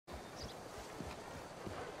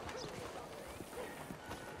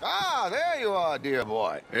Ah, there you are, dear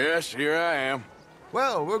boy. Yes, here I am.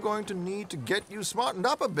 Well, we're going to need to get you smartened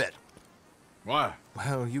up a bit. Why?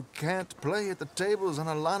 Well, you can't play at the tables on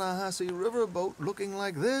a Lannahechee riverboat looking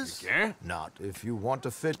like this. You can't? Not if you want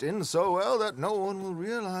to fit in so well that no one will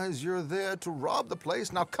realize you're there to rob the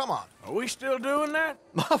place. Now, come on. Are we still doing that?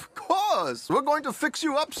 Of course! We're going to fix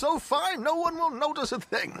you up so fine no one will notice a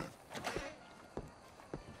thing.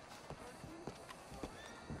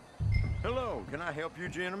 Hello, can I help you,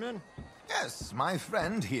 gentlemen? Yes, my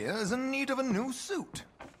friend here is in need of a new suit.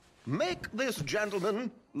 Make this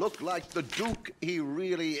gentleman look like the Duke he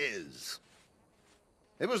really is.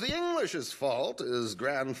 It was the English's fault his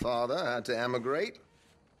grandfather had to emigrate.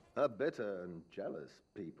 A bitter and jealous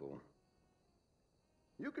people.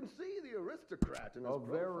 You can see the aristocrat in his profile.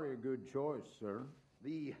 Very good choice, sir.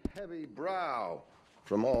 The heavy brow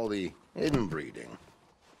from all the inbreeding.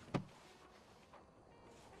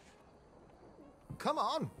 Come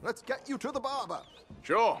on, let's get you to the barber.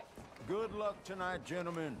 Sure. Good luck tonight,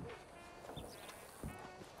 gentlemen.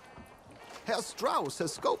 Herr Strauss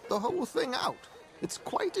has scoped the whole thing out. It's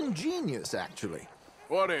quite ingenious, actually.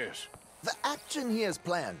 What is? The action he has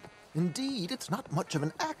planned. Indeed, it's not much of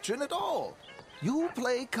an action at all. You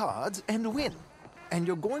play cards and win. And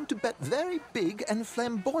you're going to bet very big and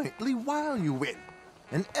flamboyantly while you win.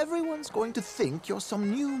 And everyone's going to think you're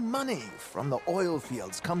some new money from the oil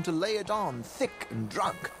fields come to lay it on thick and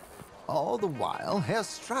drunk. All the while, Herr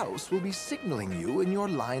Strauss will be signaling you in your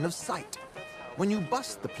line of sight. When you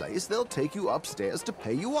bust the place, they'll take you upstairs to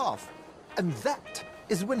pay you off. And that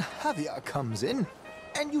is when Javier comes in,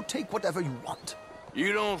 and you take whatever you want.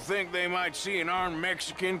 You don't think they might see an armed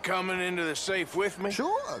Mexican coming into the safe with me?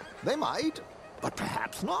 Sure, they might, but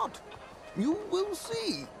perhaps not. You will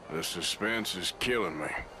see. The suspense is killing me.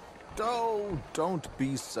 Oh, don't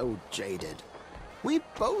be so jaded. We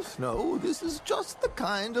both know this is just the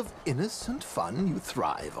kind of innocent fun you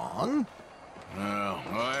thrive on. Well,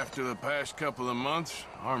 after the past couple of months,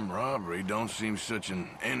 armed robbery don't seem such an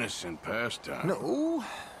innocent pastime. No,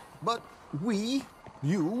 but we,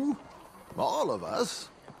 you, all of us,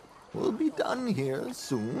 will be done here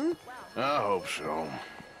soon. I hope so.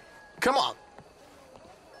 Come on.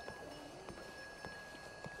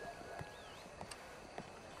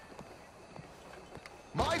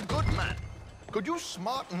 My good man, could you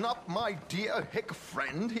smarten up my dear hick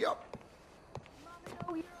friend here?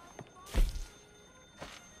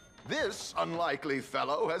 This unlikely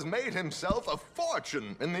fellow has made himself a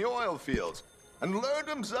fortune in the oil fields and learned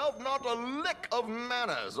himself not a lick of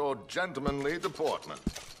manners or gentlemanly deportment.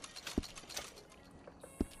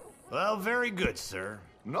 Well, very good, sir.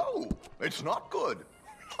 No, it's not good.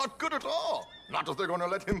 Not good at all. Not if they're going to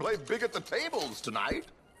let him play big at the tables tonight.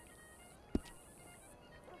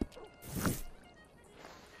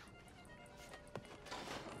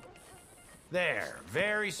 There,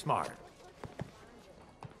 very smart.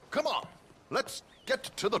 Come on, let's get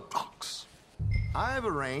to the docks. I've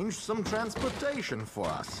arranged some transportation for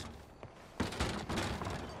us.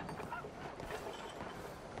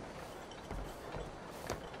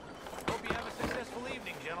 Hope you have a successful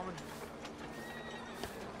evening, gentlemen.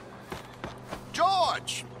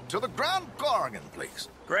 George, to the Grand Corrigan, please.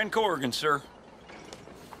 Grand Corrigan, sir.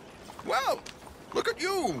 Well, look at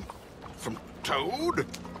you. From Toad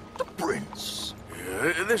to Prince.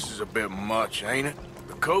 Yeah, this is a bit much, ain't it?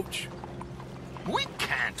 The coach? We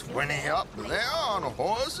can't whinny up there on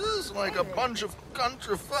horses like a bunch of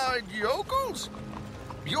countrified yokels.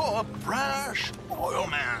 You're a brash oil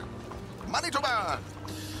man. Money to burn.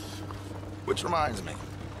 Which reminds me,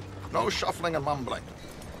 no shuffling and mumbling.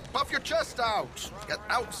 Puff your chest out. Get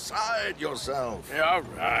outside yourself. Yeah, all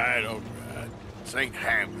right, all right. This ain't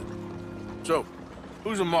Hamlet. So,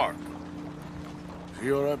 who's a mark? Is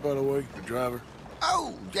he all right, by the way, the driver?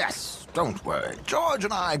 Oh, yes, don't worry. George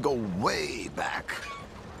and I go way back.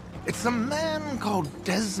 It's a man called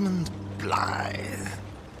Desmond Blythe.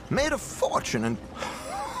 Made a fortune in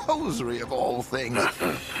hosiery of all things.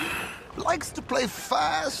 Likes to play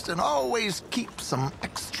fast and always keep some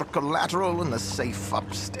extra collateral in the safe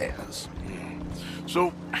upstairs.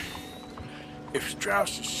 So, if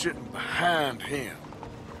Strauss is sitting behind him,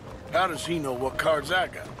 how does he know what cards I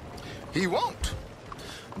got? He won't.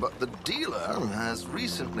 But the dealer has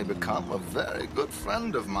recently become a very good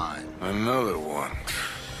friend of mine. Another one.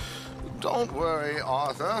 Don't worry,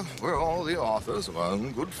 Arthur. We're all the authors of our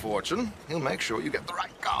good fortune. He'll make sure you get the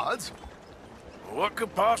right cards. What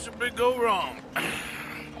could possibly go wrong?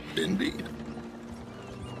 Indeed.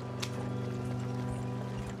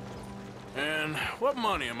 And what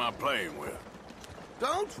money am I playing with?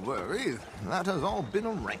 Don't worry. That has all been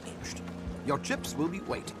arranged. Your chips will be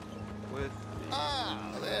waiting. With Ah,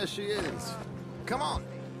 there she is. Come on.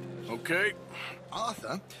 Okay.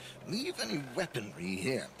 Arthur, leave any weaponry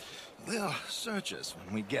here. They'll search us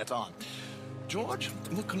when we get on. George,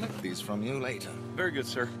 we'll collect these from you later. Very good,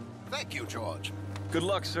 sir. Thank you, George. Good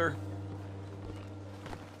luck, sir.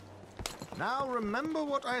 Now remember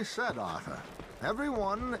what I said, Arthur.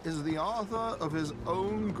 Everyone is the author of his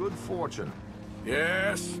own good fortune.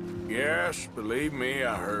 Yes, yes, believe me,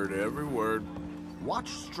 I heard every word. Watch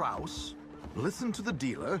Strauss, listen to the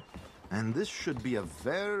dealer, and this should be a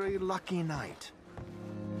very lucky night.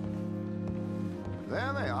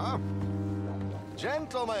 There they are.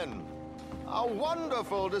 Gentlemen, how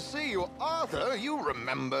wonderful to see you. Arthur, you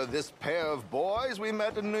remember this pair of boys we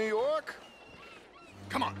met in New York?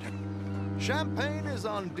 Come on. Champagne is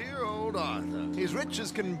on dear old Arthur. He's rich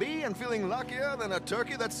as can be and feeling luckier than a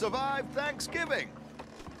turkey that survived Thanksgiving.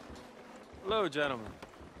 Hello, gentlemen.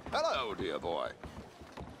 Hello, dear boy.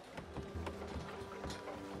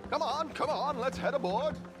 Come on, let's head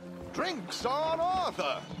aboard. Drinks on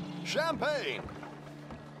Arthur. Champagne.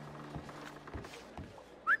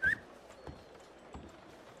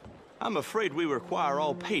 I'm afraid we require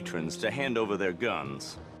all patrons to hand over their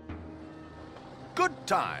guns. Good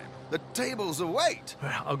time. The tables await.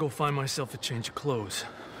 I'll go find myself a change of clothes.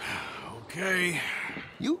 Okay.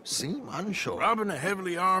 You seem unsure. Robbing a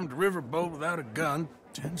heavily armed riverboat without a gun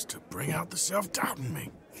tends to bring out the self-doubt in me.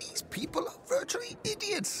 These people are virtually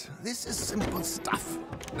idiots. This is simple stuff.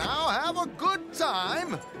 Now have a good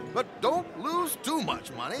time, but don't lose too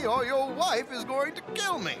much money or your wife is going to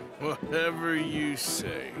kill me. Whatever you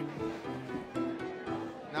say.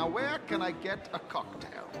 Now where can I get a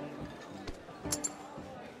cocktail?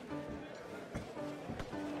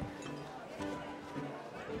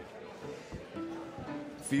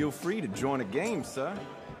 Feel free to join a game, sir.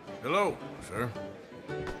 Hello, sir.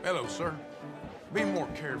 Hello, sir. Be more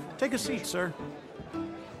careful. Take a seat, sir.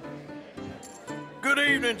 Good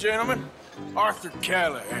evening, gentlemen. Arthur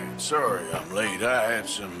Callahan. Sorry I'm late. I had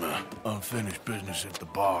some unfinished business at the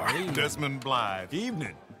bar. Desmond Blythe.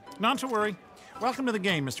 Evening. Not to worry. Welcome to the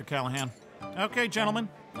game, Mr. Callahan. Okay, gentlemen,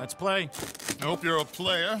 let's play. I hope you're a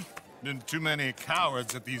player. Been too many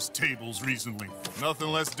cowards at these tables recently. Nothing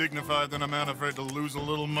less dignified than a man afraid to lose a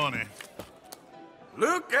little money.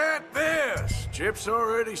 Look at this! Chips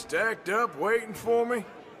already stacked up, waiting for me.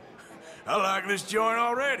 I like this joint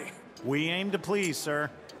already. We aim to please, sir.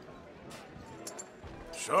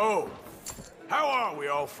 So, how are we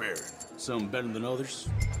all faring? Some better than others.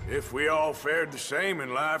 If we all fared the same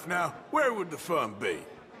in life now, where would the fun be?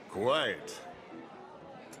 Quiet.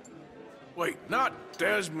 Wait, not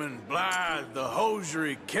Desmond Blythe, the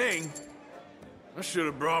hosiery king. I should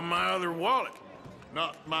have brought my other wallet.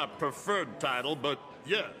 Not my preferred title, but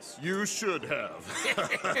yes, you should have.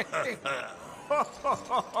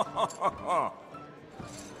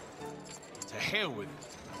 To hell with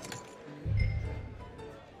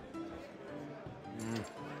it.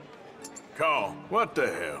 Call, what the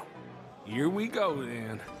hell? Here we go,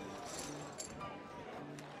 then.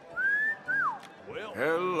 Well,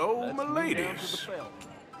 hello, my ladies.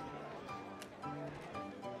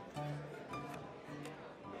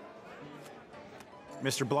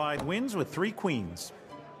 Mr. Blythe wins with 3 queens.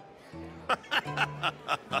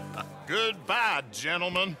 Goodbye,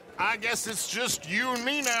 gentlemen. I guess it's just you and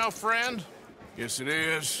me now, friend. Yes, it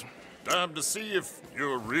is. Time to see if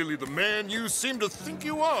you're really the man you seem to think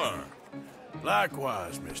you are.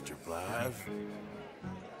 Likewise, Mr. Blythe.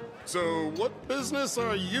 So, what business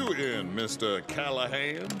are you in, Mr.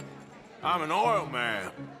 Callahan? I'm an oil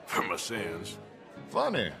man, for my sins.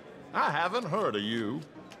 Funny. I haven't heard of you.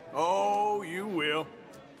 Oh, you will.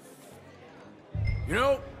 You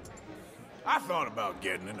know, I thought about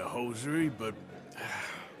getting into hosiery, but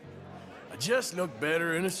I just look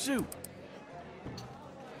better in a suit.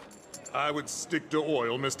 I would stick to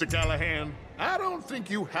oil, Mr. Callahan. I don't think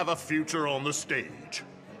you have a future on the stage.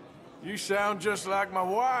 You sound just like my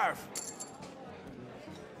wife.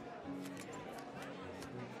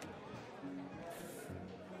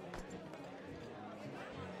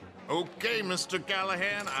 Okay, Mr.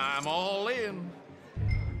 Callahan, I'm all in.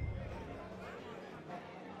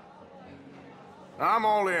 I'm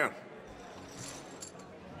all in.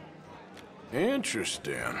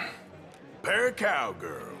 Interesting. Pair of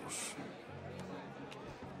cowgirls.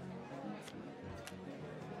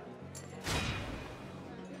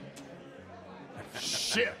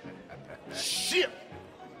 Shit. Shit.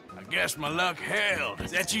 I guess my luck held.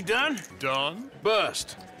 Is that you done? Done?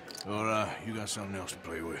 Bust. Or, you got something else to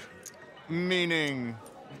play with? Meaning?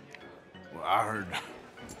 Well,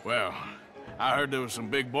 I heard there was some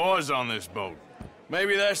big boys on this boat.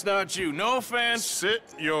 Maybe that's not you. No offense. Sit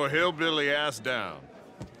your hillbilly ass down.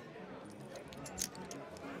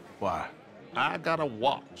 Why? I got a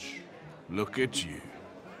watch. Look at you.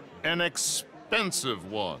 An expensive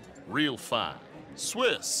one. Real fine.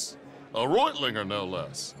 Swiss. A Reutlinger, no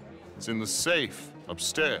less. It's in the safe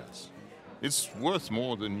upstairs. It's worth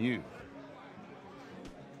more than you.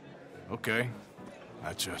 Okay.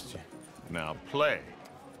 I trust you. Now play.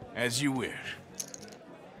 As you wish.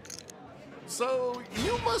 So,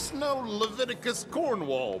 you must know Leviticus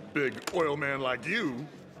Cornwall, big oil man like you.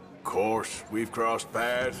 Of course, we've crossed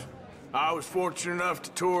paths. I was fortunate enough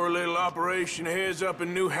to tour a little operation of his up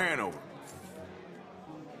in New Hanover.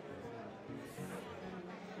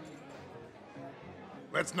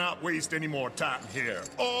 Let's not waste any more time here.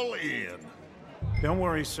 All in. Don't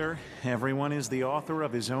worry, sir. Everyone is the author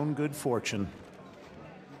of his own good fortune.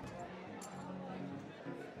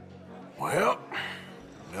 Well,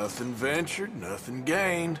 nothing ventured, nothing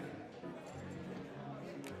gained.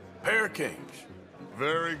 Pair of kings.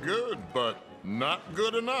 Very good, but not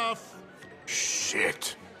good enough.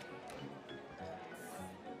 Shit.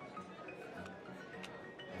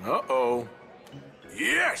 Uh-oh.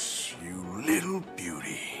 Yes, you little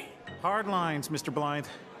beauty. Hard lines, Mr. Blythe.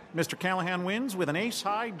 Mr. Callahan wins with an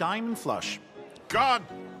ace-high diamond flush. God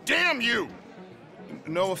damn you!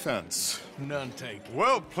 No offense. None taken.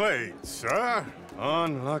 Well played, sir.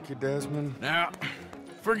 Unlucky, Desmond. Now,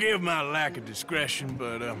 forgive my lack of discretion,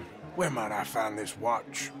 but, where might I find this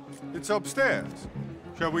watch? It's upstairs.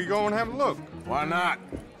 Shall we go and have a look? Why not?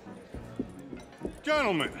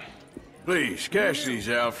 Gentlemen. Please, cash these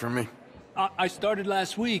out for me. I started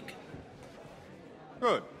last week.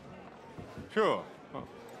 Good. Sure. Well,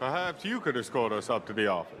 perhaps you could escort us up to the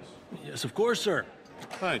office. Yes, of course, sir.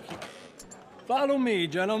 Thank you. Follow me,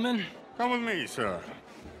 gentlemen. Come with me, sir.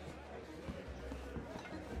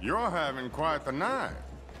 You're having quite the night.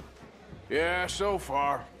 Yeah, so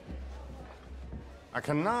far. I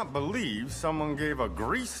cannot believe someone gave a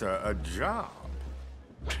greaser a job.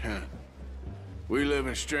 We live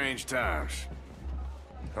in strange times.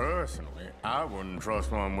 Personally, I wouldn't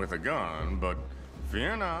trust one with a gun, but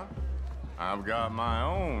fear not. I've got my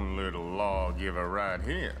own little lawgiver right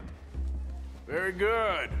here. Very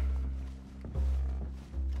good.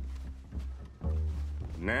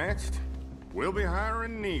 Next, we'll be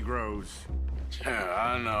hiring Negroes.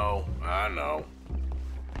 I know.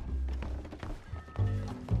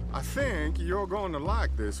 I think you're going to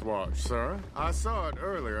like this watch, sir. I saw it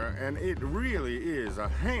earlier, and it really is a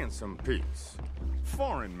handsome piece.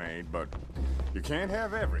 Foreign made, but you can't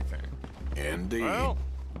have everything. Indeed. Well,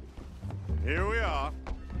 here we are.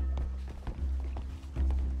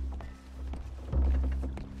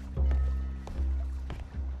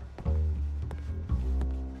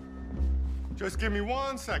 Just give me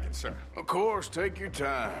 1 second, sir. Of course, take your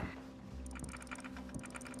time.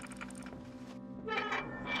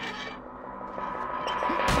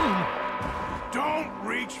 Don't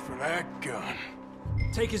reach for that gun.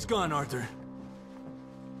 Take his gun, Arthur.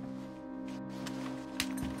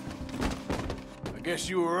 I guess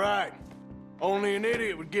you were right. Only an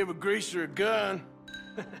idiot would give a greaser a gun.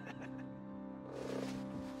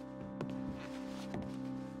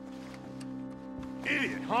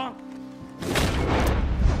 Idiot, huh?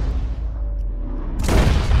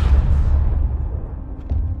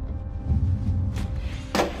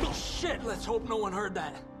 Oh, shit! Let's hope no one heard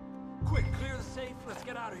that. Quick, clear the safe. Let's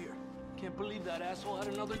get out of here. Can't believe that asshole had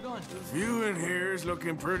another gun. The view in here is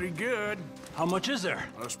looking pretty good. How much is there?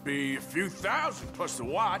 Must be a few thousand plus the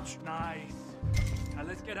watch. Nice. Now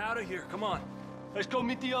let's get out of here. Come on. Let's go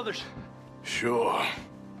meet the others. Sure.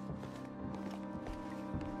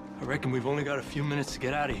 I reckon we've only got a few minutes to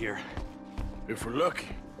get out of here. If we're lucky.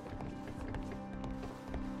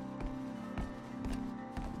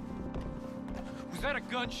 Was that a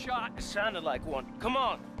gunshot? It sounded like one. Come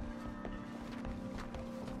on.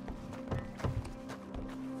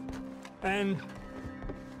 And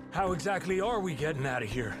how exactly are we getting out of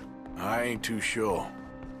here? I ain't too sure.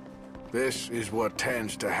 This is what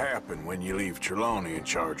tends to happen when you leave Trelawney in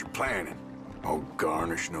charge of planning. Oh,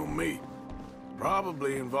 garnish no meat.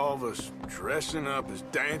 Probably involve us dressing up as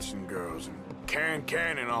dancing girls and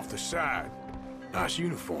cannon off the side. Nice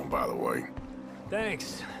uniform, by the way.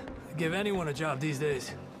 Thanks. I'd give anyone a job these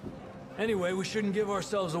days. Anyway, we shouldn't give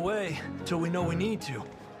ourselves away till we know we need to.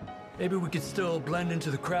 Maybe we could still blend into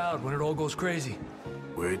the crowd when it all goes crazy.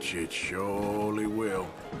 Which it surely will.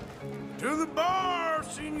 To the bar,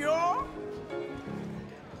 senor!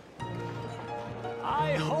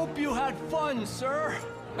 I hope you had fun, sir.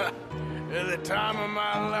 At the time of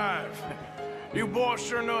my life. You boys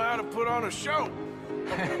sure know how to put on a show.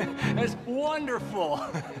 That's wonderful.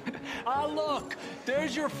 Ah, look,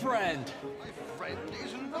 there's your friend. My friend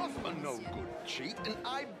is not a no-good cheat, and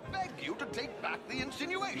I beg you to take back the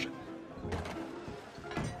insinuation.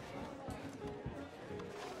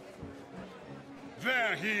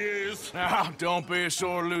 There he is. Now, don't be a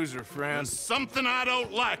sore loser, friend. Something I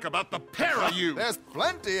don't like about the pair of you. There's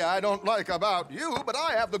plenty I don't like about you, but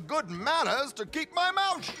I have the good manners to keep my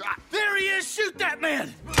mouth shut. There he is! Shoot that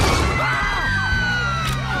man!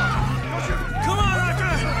 Come on,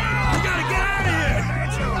 Arthur! We gotta get out of here!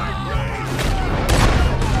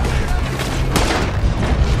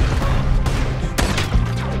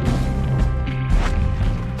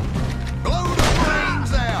 Blow the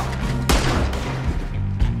brains out!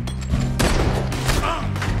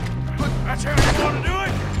 That's how you want to do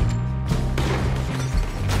it?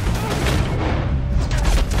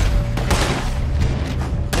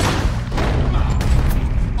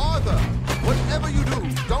 Arthur, whatever you do,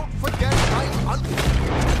 don't forget my Arthur,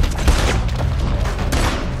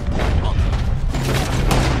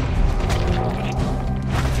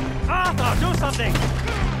 do something!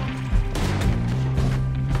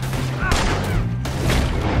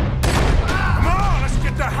 Come on, let's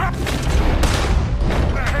get the hop.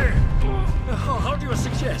 How do you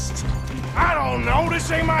suggest? I don't know. This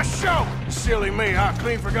ain't my show. Silly me. I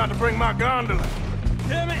clean forgot to bring my gondola.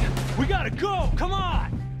 Damn it! We gotta go! Come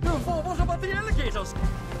on! What about the alligators?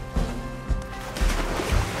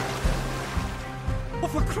 Oh,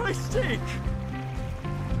 for Christ's sake!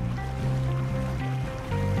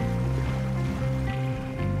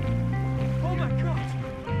 Oh my God!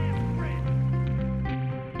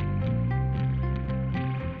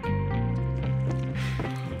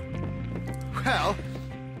 Well,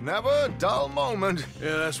 never a dull moment.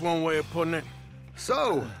 Yeah, that's one way of putting it.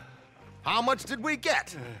 So, how much did we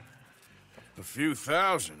get? A few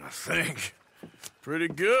thousand, I think. Pretty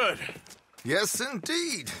good. Yes,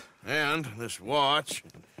 indeed. And this watch,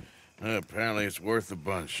 apparently it's worth a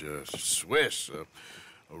bunch. Swiss, a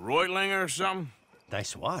Reutlinger or something?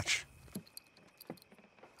 Nice watch.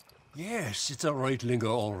 Yes, it's a Reutlinger,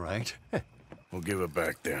 all right. We'll give it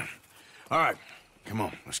back then. All right, come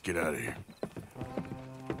on, let's get out of here.